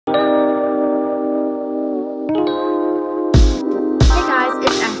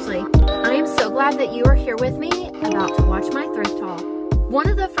that you are here with me about to watch my thrift haul. One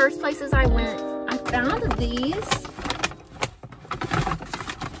of the first places I went, I found these.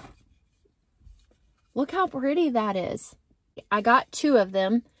 Look how pretty that is. I got 2 of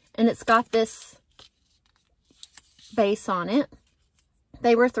them, and it's got this base on it.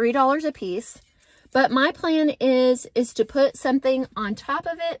 They were $3 a piece, but my plan is to put something on top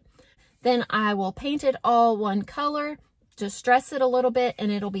of it. Then I will paint it all one color, just dress it a little bit,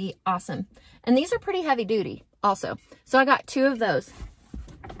 and it'll be awesome. And these are pretty heavy duty also. So I got 2 of those.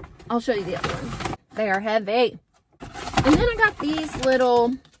 I'll show you the other one. They are heavy. And then I got these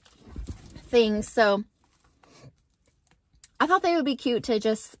little things. So I thought they would be cute to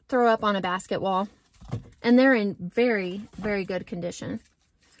just throw up on a basket wall. And they're in very, very good condition.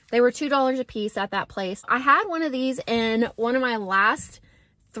 They were $2 a piece at that place. I had one of these in one of my last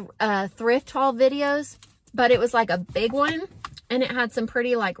thrift haul videos, but it was like a big one, and it had some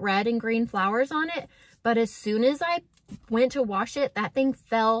pretty like red and green flowers on it. But as soon as I went to wash it, that thing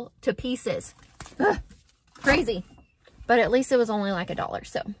fell to pieces. Ugh, crazy. But at least it was only like $1,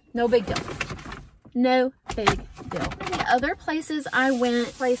 so no big deal. No big deal. The other places I went,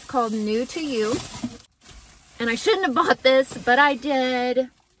 a place called New to You. And I shouldn't have bought this, but I did.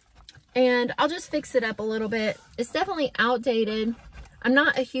 And I'll just fix it up a little bit. It's definitely outdated. I'm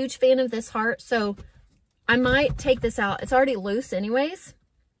not a huge fan of this heart, so I might take this out. It's already loose anyways.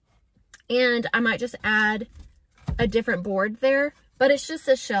 And I might just add a different board there, but it's just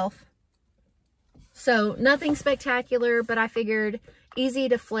a shelf. So nothing spectacular, but I figured easy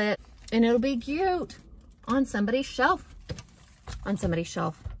to flip, and it'll be cute on somebody's shelf. On somebody's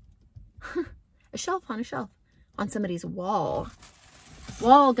shelf. A shelf on a shelf. On somebody's wall.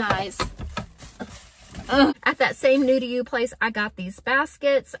 Wall, guys. At that same New to You place, I got these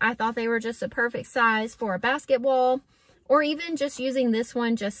baskets. I thought they were just a perfect size for a basket wall, or even just using this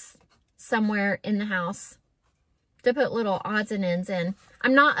one just somewhere in the house to put little odds and ends in.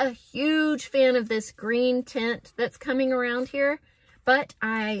 I'm not a huge fan of this green tint that's coming around here, but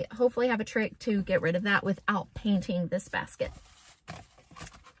I hopefully have a trick to get rid of that without painting this basket.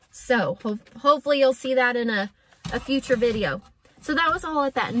 So hopefully you'll see that in a future video. So that was all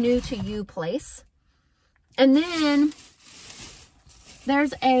at that New to You place. And then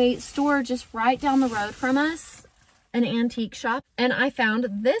there's a store just right down the road from us, an antique shop. And I found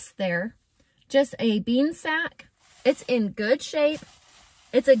this there, just a bean sack. It's in good shape.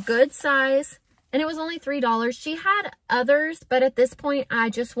 It's a good size. And it was only $3. She had others, but at this point, I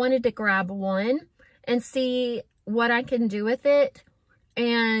just wanted to grab one and see what I can do with it.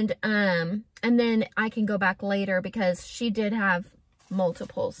 And then I can go back later because she did have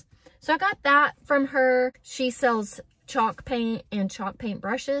multiples. So I got that from her. She sells chalk paint and chalk paint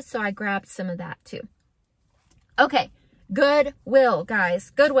brushes, so I grabbed some of that too. Okay, Goodwill, guys,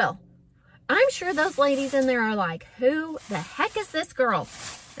 Goodwill. I'm sure those ladies in there are like, who the heck is this girl?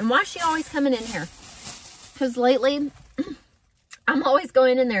 And why is she always coming in here? Because lately, I'm always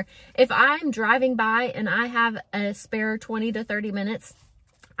going in there. If I'm driving by and I have a spare 20 to 30 minutes,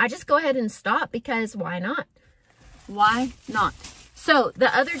 I just go ahead and stop because why not? Why not? So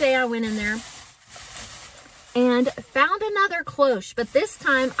the other day I went in there and found another cloche, but this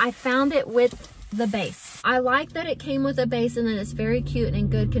time I found it with the base. I like that it came with a base and that it's very cute and in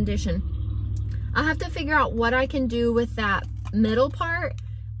good condition. I'll have to figure out what I can do with that middle part.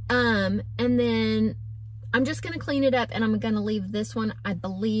 And then I'm just going to clean it up, and I'm going to leave this one, I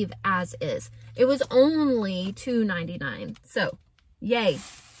believe, as is. It was only $2.99. So, yay.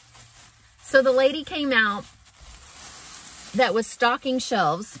 So the lady came out that was stocking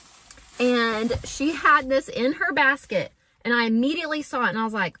shelves, and she had this in her basket, and I immediately saw it, and I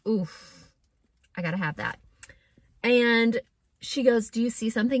was like, oof, I got to have that. And she goes, do you see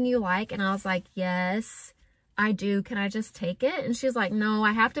something you like? And I was like, yes, I do. Can I just take it? And she's like, no,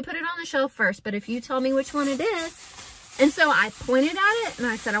 I have to put it on the shelf first, but if you tell me which one it is. And so I pointed at it and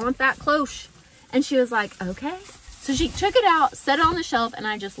I said, I want that cloche. And she was like, okay. So she took it out, set it on the shelf, and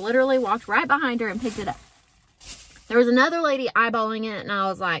I just literally walked right behind her and picked it up. There was another lady eyeballing it, and I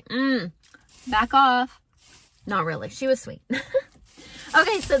was like, back off. Not really. She was sweet.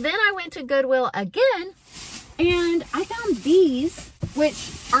 Okay, so then I went to Goodwill again, and I found these,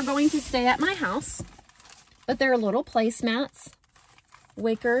 which are going to stay at my house. But they're little placemats,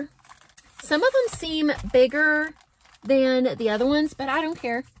 wicker. Some of them seem bigger than the other ones, but I don't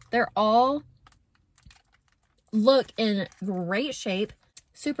care. They're all look in great shape.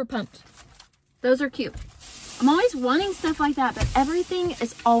 Super pumped. Those are cute. I'm always wanting stuff like that, but everything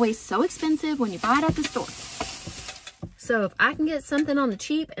is always so expensive when you buy it at the store. So if I can get something on the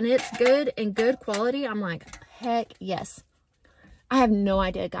cheap and it's good and good quality, I'm like, heck yes. I have no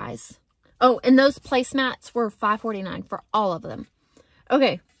idea, guys. Oh, and those placemats were $5.49 for all of them.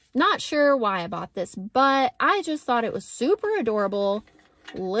 Okay, not sure why I bought this, but I just thought it was super adorable.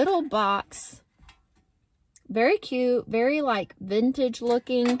 Little box. Very cute, very like vintage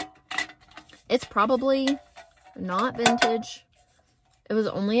looking. It's probably not vintage. It was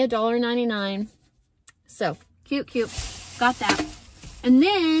only $1.99. So cute, cute. Got that. And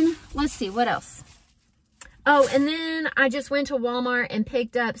then let's see what else. Oh, and then I just went to Walmart and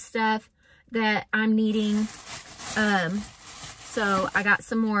picked up stuff that I'm needing. So I got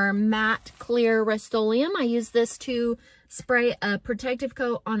some more matte clear Rust-Oleum. I use this to spray a protective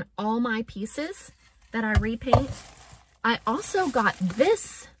coat on all my pieces that I repaint. I also got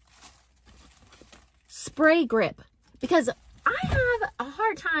this spray grip because I have a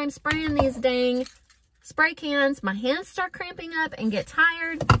hard time spraying these dang spray cans. My hands start cramping up and get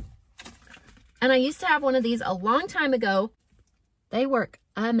tired. And I used to have one of these a long time ago. They work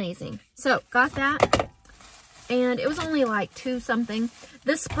amazing. So got that. And it was only like $2 something.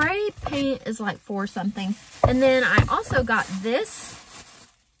 The spray paint is like $4 something. And then I also got this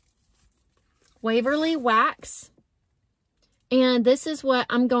Waverly wax. And this is what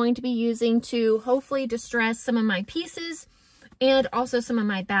I'm going to be using to hopefully distress some of my pieces and also some of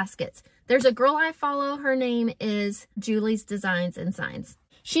my baskets. There's a girl I follow. Her name is Julie's Designs and Signs.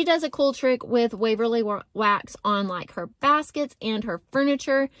 She does a cool trick with Waverly wax on like her baskets and her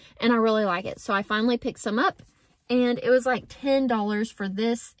furniture, and I really like it. So I finally picked some up, and it was like $10 for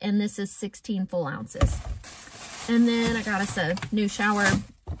this, and this is 16 full ounces. And then I got us a new shower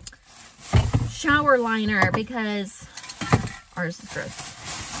liner because ours is gross.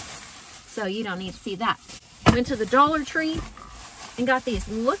 So you don't need to see that. Went to the Dollar Tree and got these.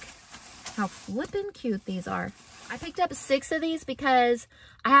 Look how flippin' cute these are. I picked up 6 of these because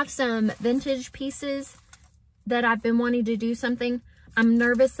I have some vintage pieces that I've been wanting to do something. I'm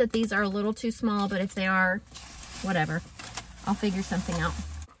nervous that these are a little too small, but if they are, whatever. I'll figure something out.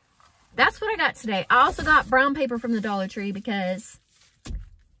 That's what I got today. I also got brown paper from the Dollar Tree because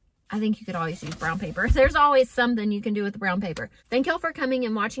I think you could always use brown paper. There's always something you can do with the brown paper. Thank y'all for coming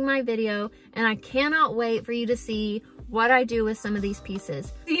and watching my video, and I cannot wait for you to see what I do with some of these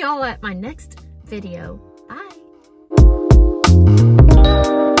pieces. See y'all at my next video.